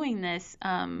are doing this,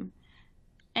 and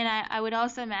I would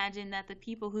also imagine that the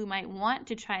people who might want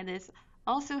to try this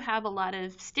also have a lot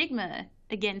of stigma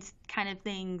against kind of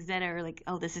things that are like,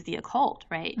 oh, this is the occult,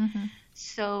 right?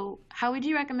 So how would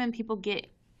you recommend people get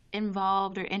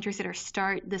involved or interested or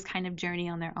start this kind of journey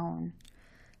on their own?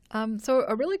 So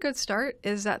a really good start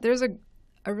is that there's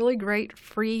a really great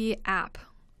free app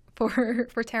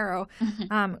for tarot,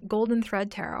 Golden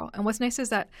Thread Tarot. And what's nice is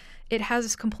that it has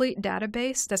this complete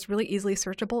database that's really easily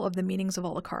searchable of the meanings of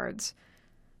all the cards.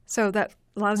 So that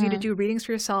allows you to do readings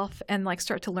for yourself and like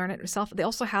start to learn it yourself. They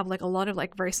also have like a lot of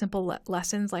like very simple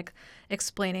lessons, like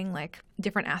explaining like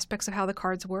different aspects of how the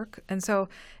cards work. And so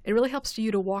it really helps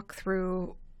you to walk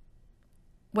through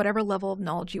whatever level of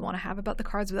knowledge you want to have about the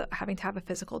cards without having to have a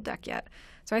physical deck yet.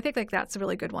 So I think like that's a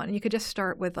really good one. And you could just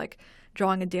start with like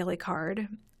drawing a daily card.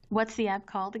 What's the app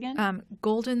called again?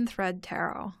 Golden Thread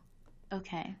Tarot.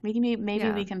 Okay. Maybe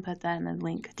we can put that in the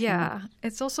link too. Yeah.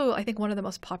 It's also, I think, one of the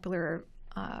most popular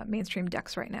mainstream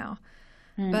decks right now.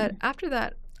 But after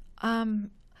that,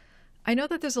 I know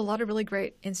that there's a lot of really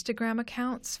great Instagram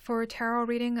accounts for tarot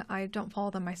reading. I don't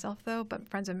follow them myself, though, but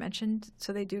friends have mentioned,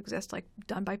 so they do exist, like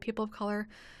done by people of color.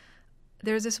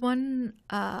 There's this one,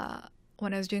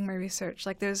 when I was doing my research,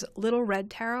 like there's Little Red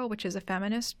Tarot, which is a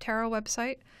feminist tarot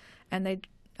website, and they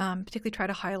particularly try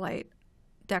to highlight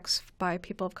decks by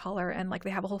people of color, and like they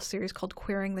have a whole series called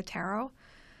Queering the Tarot.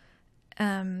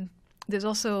 There's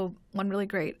also one really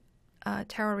great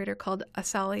tarot reader called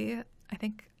Asali, I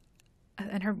think,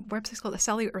 and her website's called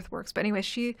Asali Earthworks. But anyway,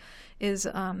 she is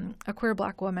a queer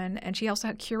Black woman, and she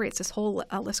also curates this whole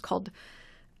list called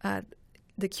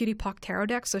the Cutie Pock Tarot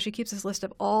decks. So she keeps this list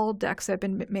of all decks that have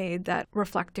been made that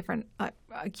reflect different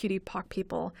Cutie Pock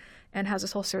people, and has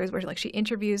this whole series where like she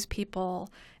interviews people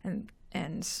and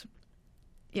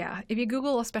yeah, if you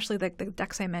Google especially like the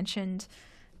decks I mentioned,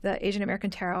 the Asian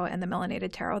American Tarot and the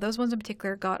Melanated Tarot, those ones in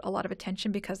particular got a lot of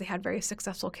attention because they had very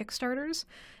successful Kickstarters.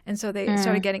 And so they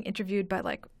started getting interviewed by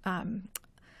like,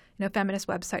 feminist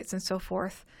websites and so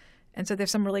forth. And so there's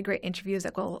some really great interviews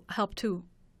that will help to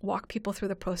walk people through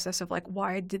the process of like,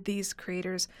 why did these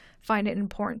creators find it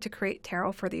important to create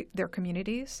tarot for their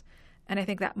communities? And I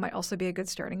think that might also be a good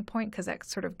starting point, because that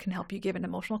sort of can help you give an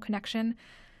emotional connection.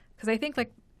 Because I think,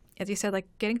 like, as you said, like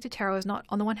getting to tarot is not,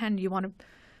 on the one hand, you want to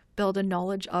build a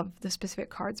knowledge of the specific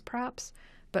cards perhaps,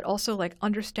 but also like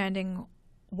understanding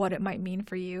what it might mean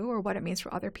for you or what it means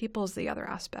for other people is the other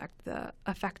aspect, the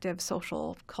affective,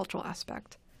 social, cultural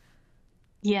aspect.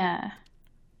 Yeah.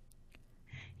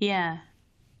 Is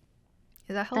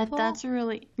that helpful? That's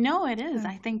really, no, it is.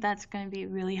 I think that's going to be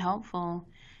really helpful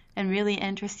and really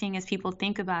interesting as people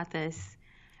think about this.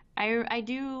 I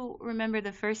do remember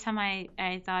the first time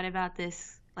I thought about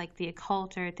this, like the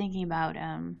occult or thinking about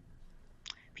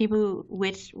people who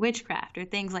witchcraft or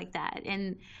things like that.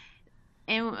 And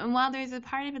while there's a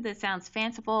part of it that sounds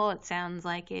fanciful, it sounds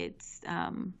like it's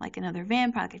like another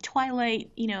vampire, like a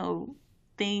Twilight,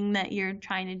 thing that you're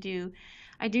trying to do.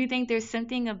 I do think there's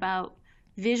something about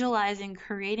visualizing,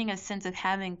 creating a sense of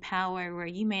having power where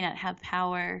you may not have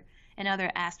power in other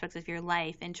aspects of your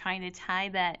life, and trying to tie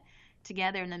that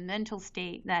together in a mental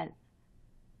state that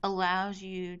allows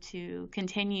you to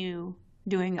continue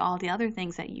doing all the other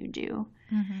things that you do,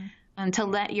 and to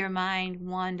let your mind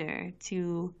wander,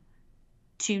 to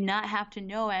not have to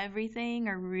know everything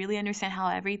or really understand how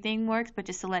everything works, but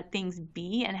just to let things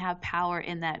be and have power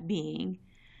in that being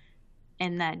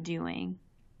and that doing.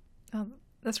 Oh,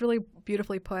 that's really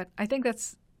beautifully put. I think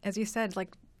that's, as you said,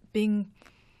 like being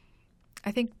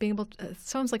able to, it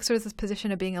sounds like sort of this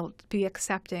position of being able to be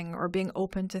accepting or being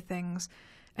open to things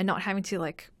and not having to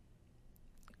like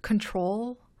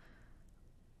control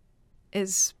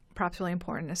is perhaps really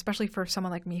important, especially for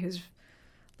someone like me who's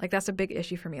like, that's a big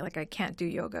issue for me. Like, I can't do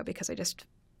yoga because I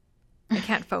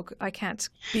can't focus. I can't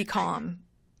be calm.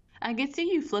 I could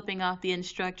see you flipping off the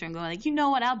instructor and going like, you know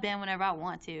what, I'll bend whenever I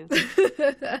want to.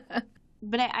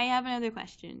 But I have another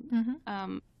question.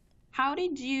 How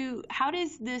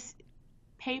does this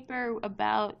paper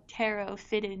about tarot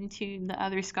fit into the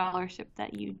other scholarship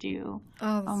that you do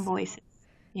on Voices?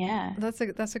 Yeah. That's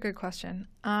a good question.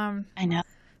 I know.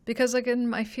 Because like in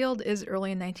my field is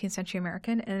early 19th century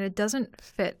American, and it doesn't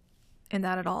fit in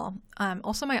that at all.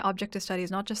 Also, my object of study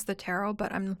is not just the tarot,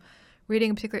 but I'm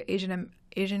reading a particular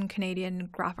Asian Canadian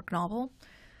graphic novel.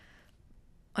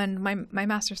 And my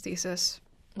master's thesis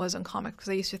was on comics because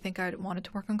I used to think I wanted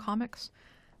to work on comics,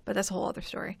 but that's a whole other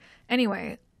story.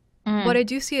 Anyway, what I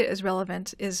do see it as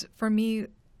relevant is, for me,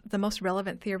 the most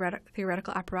relevant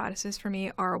theoretical apparatuses for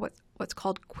me are what's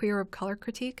called queer of color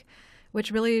critique, which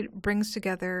really brings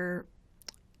together,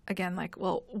 again, like,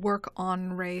 well, work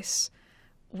on race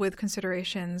with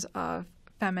considerations of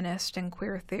feminist and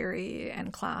queer theory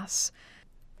and class,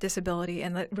 disability,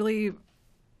 and that really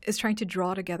is trying to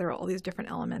draw together all these different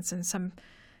elements. And some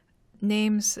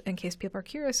names, in case people are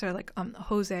curious, are like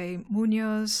Jose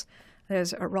Munoz.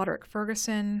 There's Roderick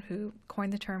Ferguson, who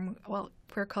coined the term,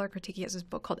 queer color critique. He has this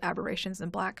book called Aberrations in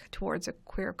Black Towards a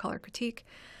Queer Color Critique.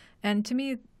 And to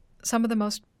me, some of the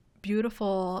most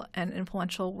beautiful and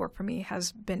influential work for me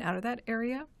has been out of that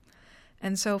area.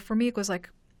 And so for me, it was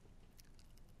like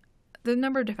the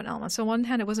number of different elements. So on one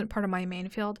hand, it wasn't part of my main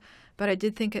field, but I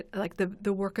did think it, like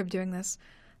the work of doing this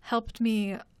helped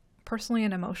me personally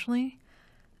and emotionally.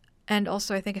 And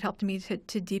also I think it helped me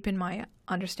to deepen my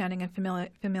understanding and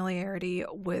familiarity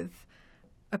with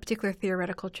a particular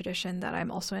theoretical tradition that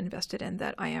I'm also invested in,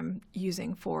 that I am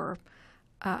using for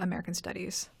American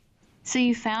studies. So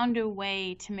you found a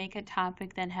way to make a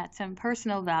topic that had some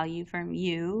personal value from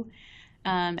you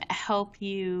help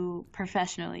you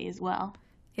professionally as well.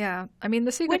 Yeah, I mean,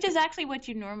 the secret... Which is actually what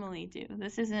you normally do.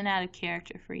 This isn't out of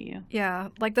character for you. Yeah,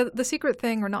 like the secret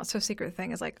thing or not so secret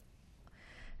thing is like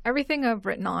everything I've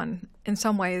written on in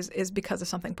some ways is because of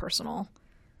something personal.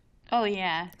 Oh,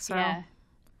 yeah. So,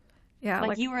 yeah.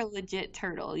 Like you were a legit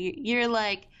turtle. You're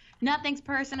like, nothing's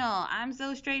personal. I'm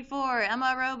so straightforward. I'm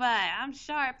a robot. I'm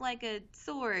sharp like a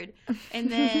sword.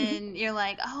 And then you're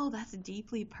like, oh, that's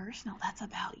deeply personal. That's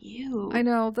about you. I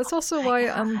know. That's also why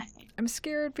I'm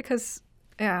scared because,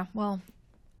 yeah, well,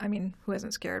 I mean, who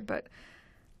isn't scared? But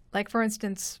like, for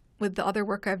instance, with the other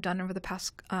work I've done over the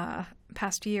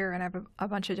past year, and I have a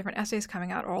bunch of different essays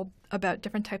coming out all about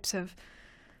different types of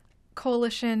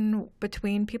coalition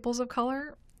between peoples of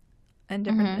color and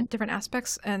different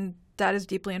aspects, and that is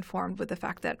deeply informed with the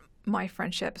fact that my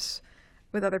friendships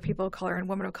with other people of color and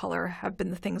women of color have been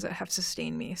the things that have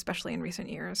sustained me, especially in recent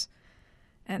years.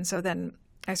 And so then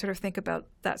I sort of think about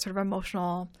that sort of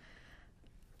emotional,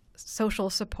 social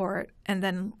support, and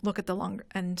then look at the longer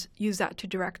and use that to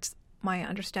direct my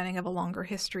understanding of a longer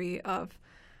history of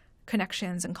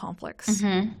connections and conflicts.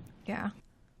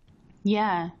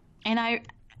 Yeah. And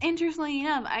interestingly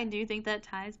enough, I do think that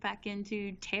ties back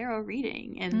into tarot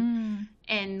reading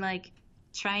and like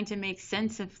trying to make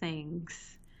sense of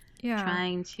things. Yeah.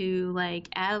 Trying to like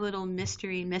add a little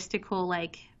mystical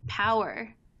like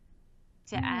power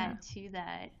to add to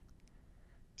that,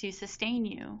 to sustain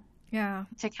you. Yeah.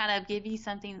 To kind of give you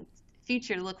something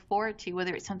future to look forward to,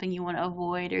 whether it's something you want to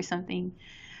avoid or something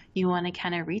you want to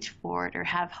kind of reach for it or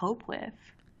have hope with.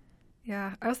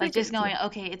 Yeah, I was like just going,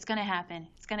 okay, it's going to happen.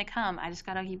 It's going to come. I just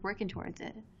got to keep working towards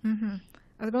it. I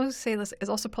was going to say this is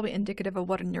also probably indicative of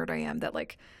what a nerd I am, that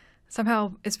like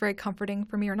somehow it's very comforting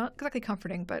for me, or not exactly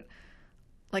comforting, but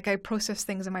like I process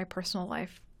things in my personal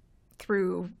life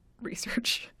through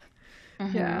research.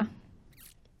 Yeah.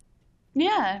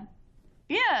 Yeah.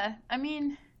 Yeah. I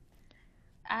mean,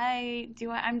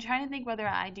 I'm trying to think whether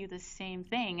I do the same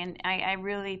thing, and I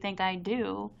really think I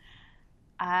do.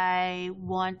 I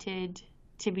wanted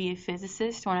to be a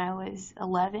physicist when I was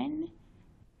 11,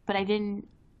 but I didn't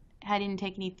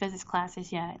take any physics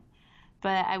classes yet.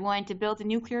 But I wanted to build a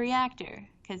nuclear reactor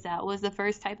because that was the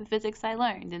first type of physics I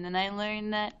learned. And then I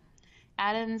learned that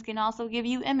atoms can also give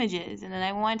you images. And then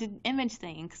I wanted to image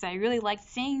things because I really liked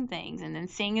seeing things. And then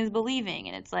seeing is believing.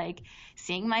 And it's like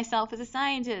seeing myself as a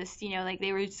scientist, like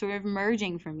they were sort of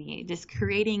merging for me, just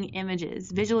creating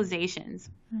images, visualizations,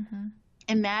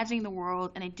 imagining the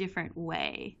world in a different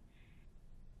way,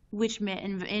 which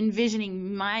meant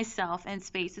envisioning myself in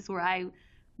spaces where I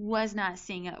was not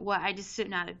seeing it, what I just should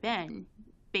not have been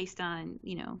based on,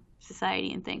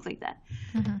 society and things like that.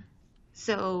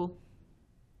 So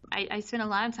I spent a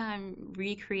lot of time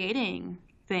recreating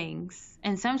things.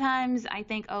 And sometimes I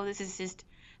think, oh, this is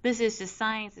just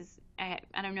science. I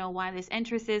don't know why this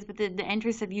interest is, but the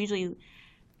interests have usually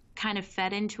kind of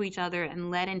fed into each other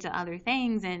and led into other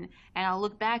things. And I'll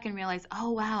look back and realize,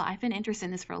 oh, wow, I've been interested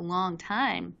in this for a long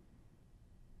time.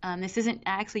 This isn't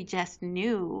actually just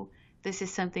new. This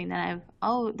is something that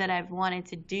I've wanted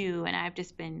to do, and I've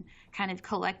just been kind of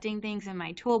collecting things in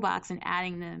my toolbox and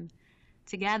adding them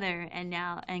together,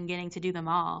 and getting to do them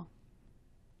all.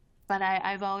 But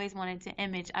I've always wanted to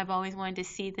image. I've always wanted to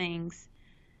see things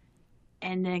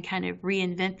and then kind of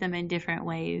reinvent them in different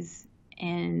ways.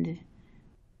 And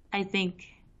I think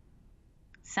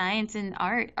science and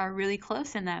art are really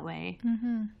close in that way.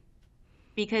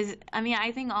 Because,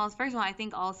 I think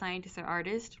all scientists are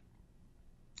artists,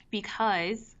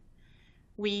 because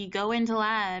we go into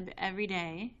lab every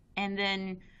day, and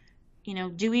then,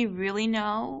 do we really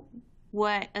know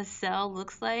what a cell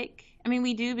looks like?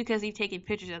 We do, because we've taken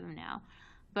pictures of them now.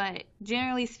 But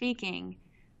generally speaking,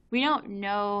 we don't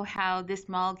know how this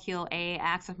molecule A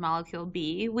acts with molecule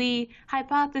B. We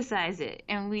hypothesize it,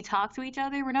 and we talk to each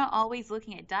other. We're not always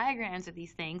looking at diagrams of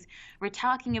these things. We're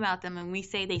talking about them, and we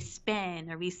say they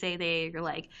spin, or we say they're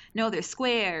like, no, they're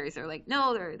squares, or like,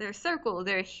 no, they're circles,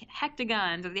 they're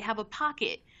hectagons, or they have a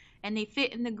pocket, and they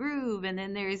fit in the groove. And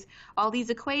then there's all these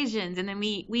equations, and then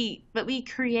we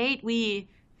create, we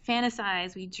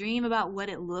fantasize, we dream about what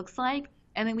it looks like,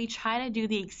 and then we try to do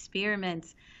the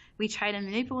experiments. We try to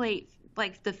manipulate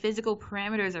like the physical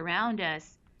parameters around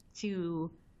us to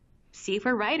see if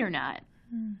we're right or not.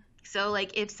 So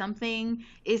like if something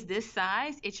is this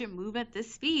size, it should move at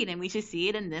this speed, and we should see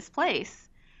it in this place.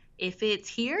 If it's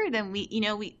here, then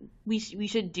we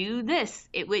should do this.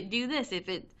 It would do this.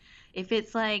 If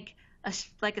it's like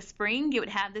a spring, it would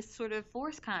have this sort of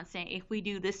force constant if we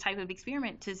do this type of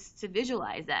experiment to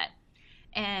visualize that.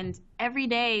 And every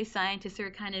day scientists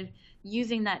are kind of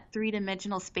using that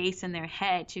three-dimensional space in their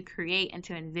head to create and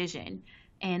to envision.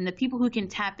 And the people who can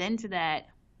tap into that,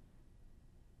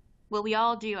 well, we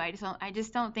all do. I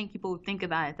just don't think people would think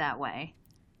about it that way.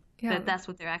 Yeah. But that's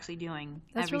what they're actually doing.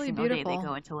 That's every really single beautiful. Day they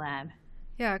go into lab.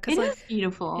 Yeah, because is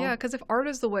beautiful. Yeah, because if art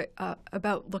is the way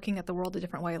about looking at the world a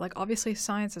different way, like obviously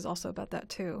science is also about that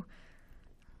too.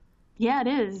 Yeah, it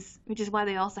is, which is why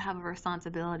they also have a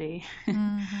responsibility.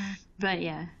 But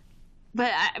yeah,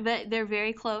 but they're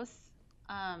very close.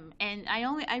 And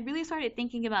I really started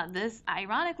thinking about this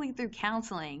ironically through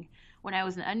counseling when I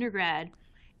was an undergrad.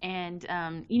 And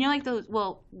like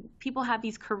people have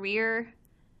these career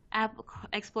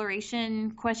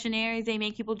exploration questionnaires they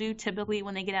make people do typically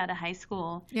when they get out of high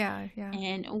school. Yeah.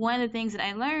 And one of the things that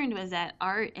I learned was that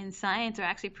art and science are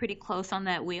actually pretty close on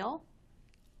that wheel.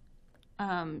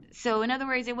 So in other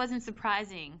words, it wasn't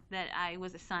surprising that I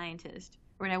was a scientist,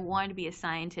 or that I wanted to be a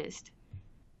scientist.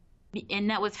 And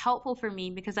that was helpful for me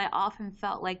because I often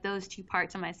felt like those two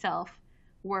parts of myself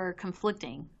were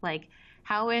conflicting. Like,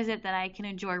 how is it that I can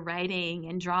enjoy writing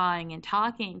and drawing and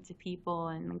talking to people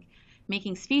and like,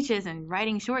 making speeches and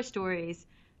writing short stories,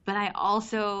 but I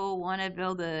also want to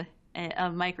build a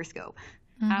microscope?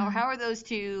 How are those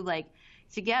two like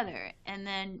together? And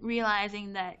then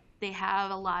realizing that they have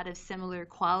a lot of similar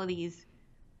qualities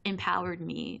empowered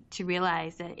me to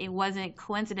realize that it wasn't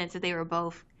coincidence that they were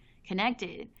both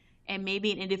connected. And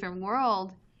maybe in a different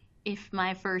world, if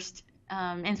my first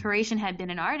inspiration had been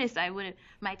an artist,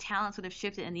 my talents would have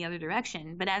shifted in the other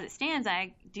direction. But as it stands,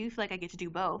 I do feel like I get to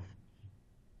do both.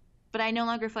 But I no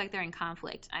longer feel like they're in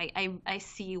conflict. I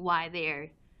see why they're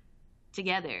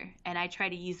together, and I try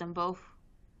to use them both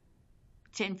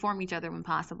to inform each other when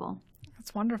possible.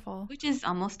 That's wonderful. Which is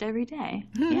almost every day.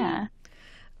 Yeah.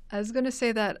 I was going to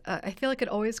say that I feel like it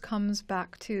always comes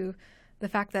back to the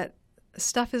fact that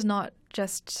stuff is not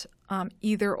just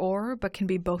either or, but can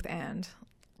be both and.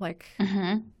 Like,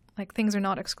 like things are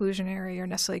not exclusionary or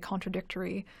necessarily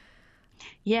contradictory.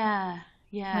 Yeah.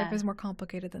 Life is more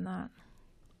complicated than that.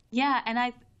 Yeah,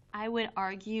 and I would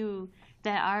argue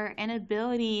that our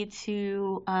inability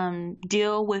to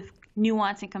deal with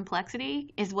nuance and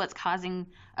complexity is what's causing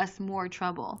us more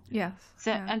trouble. Yes.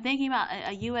 So I'm thinking about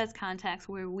a U.S. context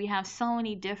where we have so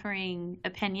many differing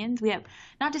opinions. We have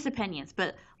not just opinions,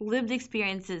 but lived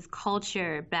experiences,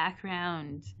 culture,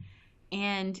 background,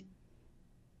 and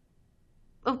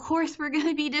of course we're going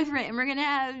to be different and we're going to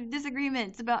have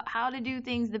disagreements about how to do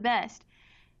things the best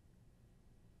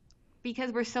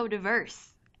because we're so diverse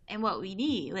in what we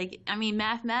need. Like, I mean,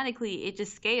 mathematically it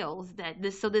just scales that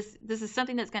this is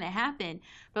something that's going to happen.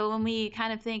 But when we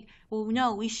kind of think, well,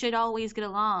 no, we should always get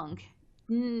along.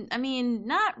 I mean,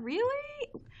 not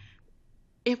really.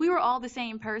 If we were all the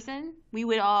same person, we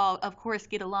would all, of course,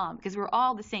 get along because we're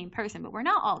all the same person, but we're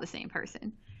not all the same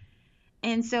person.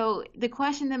 And so the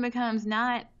question then becomes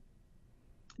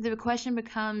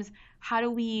how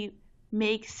do we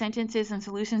make sentences and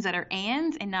solutions that are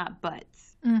ands and not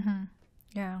buts? Mm-hmm.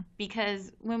 Yeah.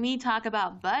 Because when we talk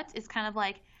about buts, it's kind of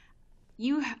like,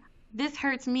 this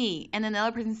hurts me. And then the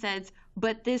other person says,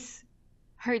 but this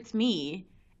hurts me.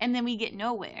 And then we get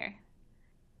nowhere.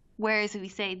 Whereas if we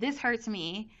say, this hurts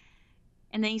me,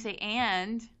 and then you say,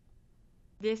 and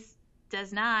this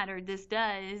does not, or this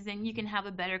does, then you can have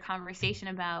a better conversation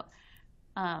about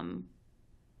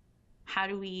how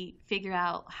do we figure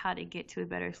out how to get to a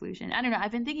better solution. I don't know.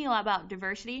 I've been thinking a lot about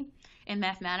diversity in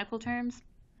mathematical terms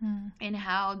and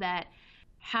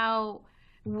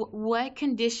what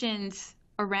conditions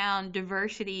around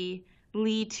diversity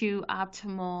lead to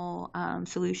optimal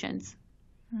solutions.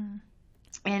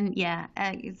 And yeah,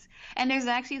 and there's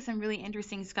actually some really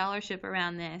interesting scholarship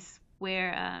around this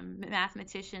where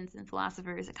mathematicians and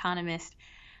philosophers, economists,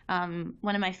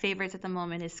 one of my favorites at the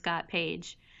moment is Scott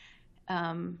Page,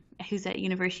 who's at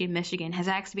University of Michigan, has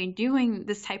actually been doing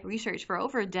this type of research for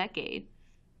over a decade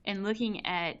and looking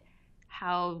at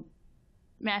how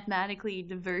mathematically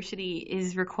diversity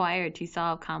is required to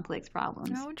solve complex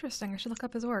problems. Oh, interesting. I should look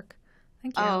up his work.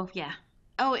 Thank you. Oh, yeah.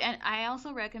 Oh, and I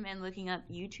also recommend looking up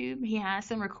YouTube. He has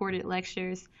some recorded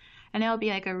lectures, and that'll be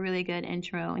like a really good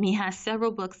intro. And he has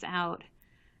several books out.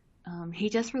 He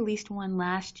just released one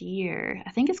last year.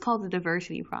 I think it's called The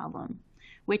Diversity Problem,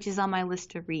 which is on my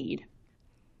list to read.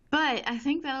 But I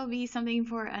think that'll be something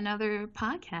for another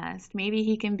podcast.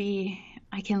 Maybe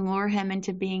I can lure him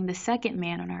into being the second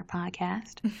man on our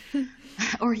podcast.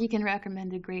 Or he can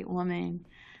recommend a great woman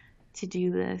to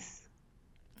do this.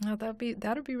 Oh, that'd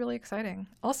be really exciting.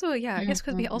 Also, yeah, I guess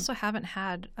because we also haven't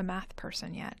had a math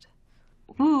person yet.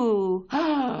 Ooh.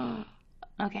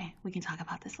 Okay, we can talk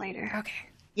about this later. Okay.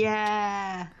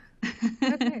 Yeah.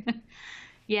 Okay.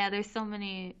 Yeah, there's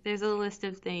a list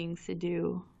of things to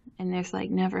do, and there's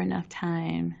like never enough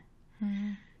time.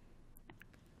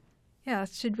 Yeah,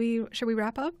 should we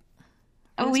wrap up?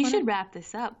 Oh, we should wrap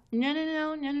this up.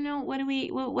 No.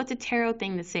 What's a tarot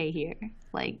thing to say here?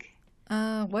 Like,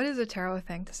 what is a tarot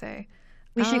thing to say?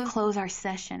 We should close our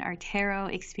session, our tarot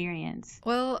experience.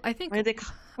 Well, I think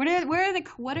what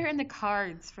are in the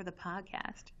cards for the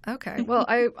podcast? Okay. Well,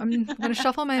 I'm going to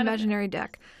shuffle my imaginary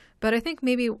deck, but I think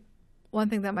maybe one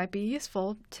thing that might be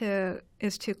useful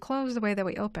is to close the way that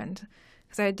we opened,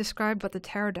 because I had described what the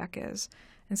tarot deck is,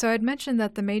 and so I'd mentioned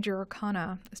that the major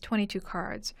arcana is 22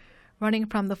 cards, running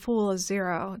from the Fool is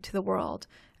 0 to the World.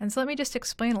 And so let me just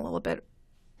explain a little bit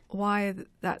why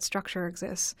that structure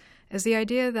exists. Is the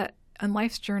idea that on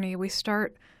life's journey we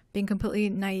start being completely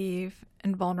naive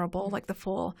and vulnerable, like the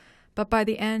Fool, but by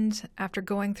the end, after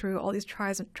going through all these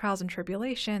trials and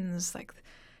tribulations, like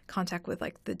contact with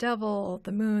like the devil,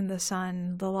 the moon, the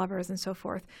sun, the lovers, and so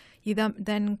forth, you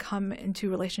then come into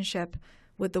relationship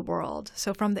with the world.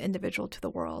 So from the individual to the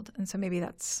world. And so maybe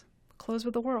that's close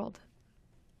with the world.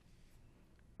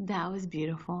 That was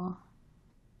beautiful.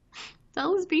 That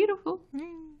was beautiful.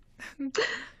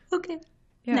 Okay.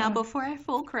 Yeah. Now, before I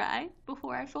full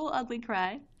ugly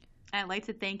cry, I'd like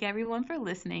to thank everyone for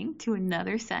listening to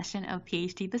another session of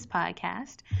PhD Plus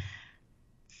Podcast.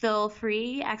 Feel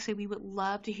free. Actually, we would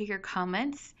love to hear your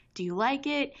comments. Do you like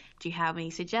it? Do you have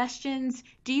any suggestions?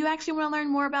 Do you actually want to learn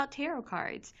more about tarot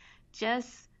cards?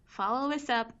 Just follow us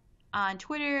up on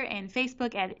Twitter and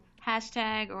Facebook at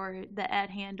hashtag or the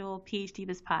 @handle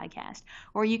PhDbus podcast.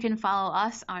 Or you can follow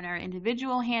us on our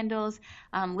individual handles,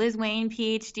 Liz Wayne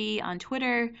PhD on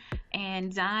Twitter,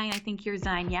 and Zine, I think you're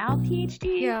Zine Yao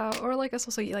PhD. Yeah, or like us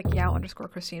also like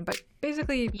Yao_Christine. But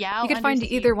basically, Yao you can find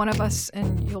underscore- either one of us,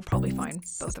 and you'll probably find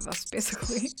both of us,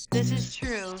 basically. This is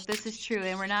true. This is true,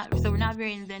 and we're not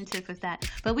very inventive with that.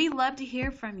 But we love to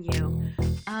hear from you.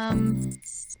 I'm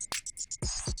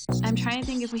trying to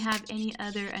think if we have any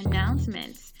other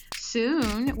announcements.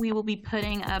 Soon we will be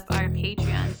putting up our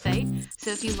Patreon site.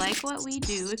 So if you like what we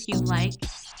do, if you like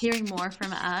hearing more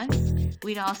from us,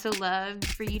 we'd also love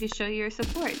for you to show your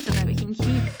support so that we can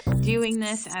keep doing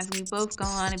this as we both go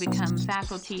on and become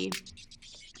faculty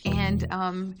and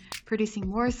producing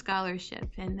more scholarship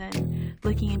and then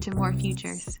looking into more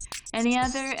futures. Any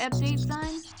other updates,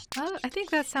 Zine? I think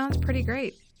that sounds pretty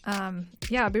great.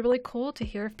 Yeah, it'd be really cool to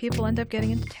hear if people end up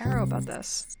getting into tarot about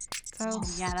this. So Oh,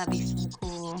 yeah, that'd be so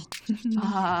cool.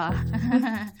 All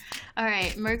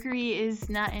right, Mercury is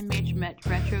not in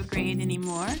retrograde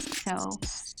anymore, so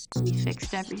we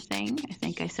fixed everything. I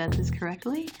think I said this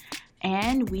correctly.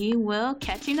 And we will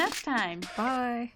catch you next time. bye.